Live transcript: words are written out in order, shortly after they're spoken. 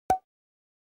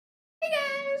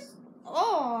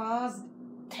Oh, that was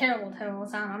terrible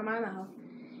sound out of my mouth.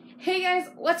 Hey guys,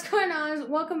 what's going on?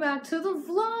 Welcome back to the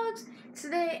vlogs.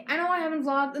 Today, I know I haven't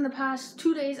vlogged in the past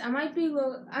 2 days. I might be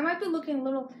looking a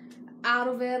little out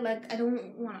of it. Like I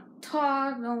don't want to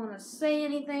talk. I don't want to say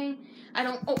anything. I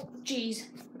don't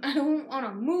want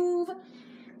to move.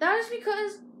 That is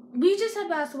because we just had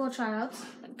basketball tryouts.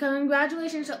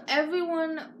 Congratulations to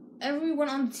everyone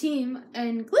on the team,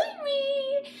 including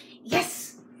me.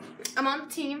 Yes, I'm on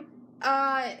the team.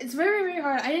 It's very, very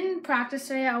hard. I didn't practice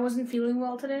today. I wasn't feeling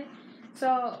well today.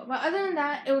 So, but other than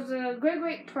that, it was a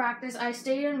great practice. I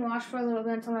stayed and watched for a little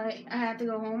bit until I had to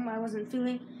go home. I wasn't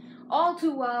feeling all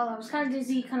too well. I was kind of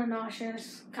dizzy, kind of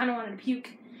nauseous, kind of wanted to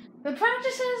puke. The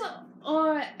practices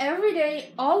are every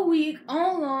day, all week,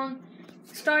 all along,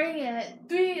 starting at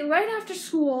 3, right after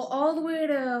school, all the way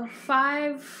to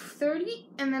 5:30,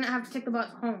 and then I have to take the bus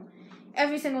home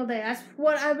every single day. That's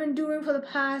what I've been doing for the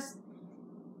past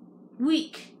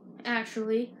week,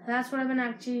 actually. That's what I've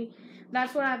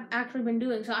actually been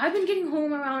doing. So I've been getting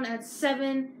home around at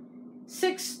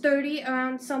 6:30,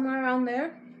 around somewhere around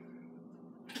there.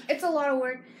 It's a lot of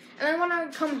work. And then when I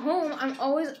come home, I'm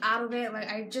always out of it. Like,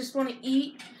 I just want to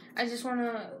eat. I just want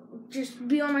to just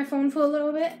be on my phone for a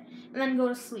little bit and then go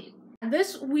to sleep.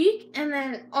 This week, and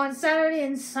then on Saturday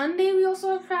and Sunday, we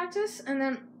also have practice. And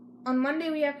then on Monday,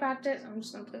 we have practice. I'm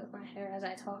just going to play with my hair as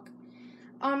I talk.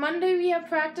 On Monday, we have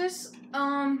practice.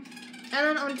 And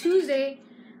then on Tuesday,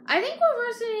 I think we're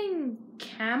versing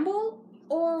Campbell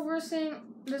or versing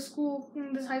this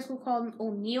high school called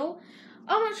O'Neill.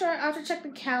 I'm not sure. I have to check the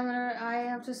calendar. I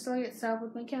have to still get set up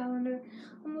with my calendar.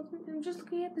 I'm just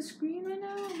looking at the screen right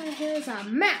now. My hair is a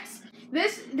mess.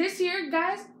 This year,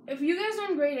 guys, if you guys are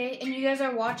in grade 8 and you guys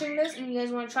are watching this and you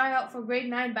guys want to try out for grade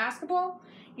 9 basketball,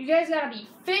 you guys gotta be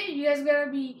fit. You guys gotta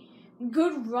be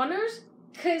good runners.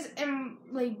 Cause in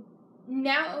grade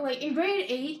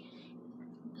 8,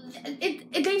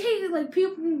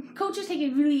 coaches take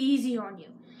it really easy on you.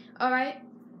 All right.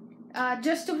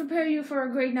 Just to prepare you for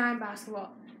grade 9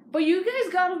 basketball. But you guys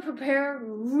gotta prepare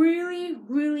really,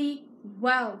 really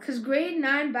well. Because grade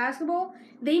 9 basketball,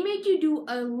 they make you do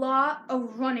a lot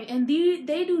of running. And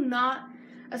they do not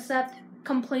accept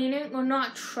complaining or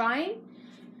not trying.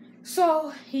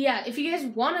 So, yeah, if you guys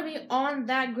want to be on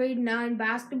that grade 9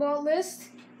 basketball list,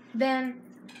 then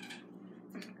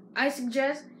I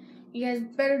suggest you guys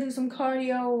better do some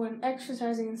cardio and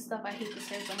exercising and stuff. I hate to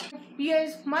say so much. You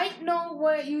guys might know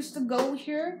what used to go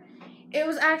here. It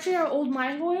was actually our old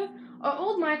microwave. Our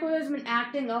old microwave has been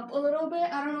acting up a little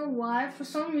bit. I don't know why. For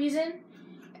some reason,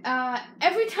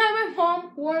 every time my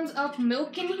mom warms up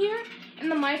milk in here in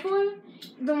the microwave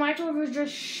would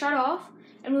just shut off.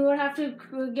 And we would have to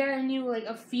get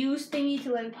a fuse thingy to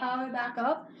power it back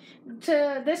up.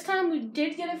 This time we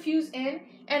did get a fuse in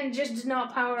and just did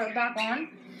not power it back on.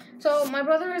 So my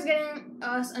brother is getting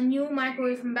us a new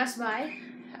microwave from Best Buy,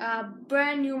 a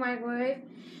brand new microwave.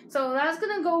 So that's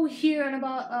gonna go here in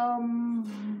about a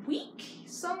week,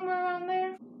 somewhere around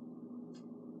there.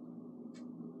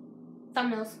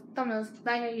 Thumbnails.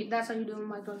 That's how you do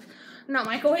microwaves. Not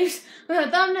microwaves,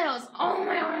 thumbnails. Oh,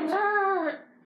 my arms hurt.